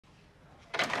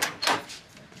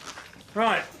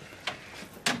Right.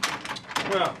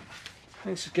 Well,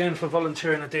 thanks again for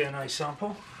volunteering a DNA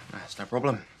sample. That's no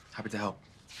problem. Happy to help.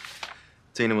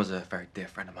 Tina was a very dear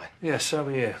friend of mine. Yes, so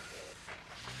are you.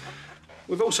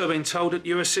 We've also been told that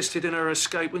you assisted in her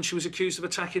escape when she was accused of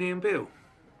attacking Ian Beale.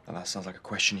 Well, that sounds like a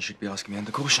question you should be asking me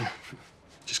under caution.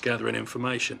 Just gathering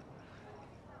information.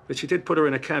 But you did put her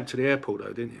in a cab to the airport,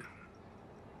 though, didn't you?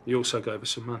 You also gave her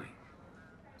some money.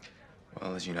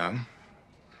 Well, as you know,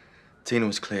 Tina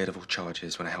was cleared of all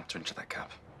charges when I helped her into that cab.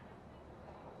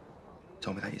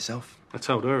 Told me that yourself. I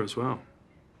told her as well.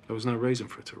 There was no reason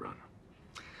for her to run.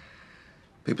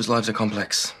 People's lives are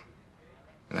complex,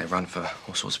 and they run for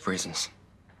all sorts of reasons,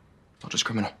 not just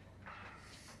criminal.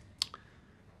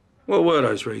 What were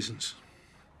those reasons?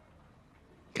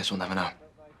 Guess we'll never know.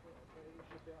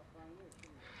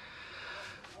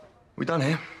 We done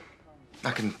here?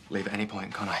 I can leave at any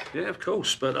point, can't I? Yeah, of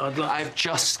course, but I'd like... I've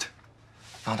just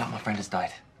found out my friend has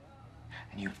died.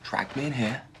 And you've dragged me in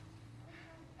here.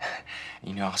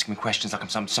 And you're asking me questions like I'm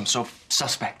some sort of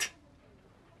suspect.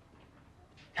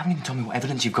 You haven't even told me what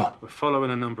evidence you've got. We're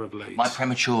following a number of leads. My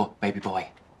premature baby boy.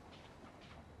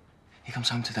 He comes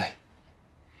home today.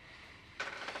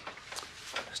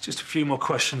 There's just a few more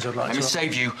questions I'd like Let to... me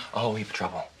save you a whole heap of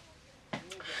trouble.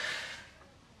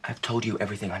 I've told you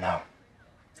everything I know.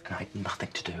 And I had nothing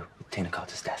to do with Tina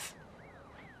Carter's death.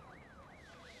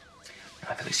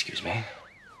 Now, if you'll excuse me,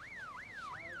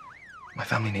 my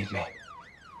family need me.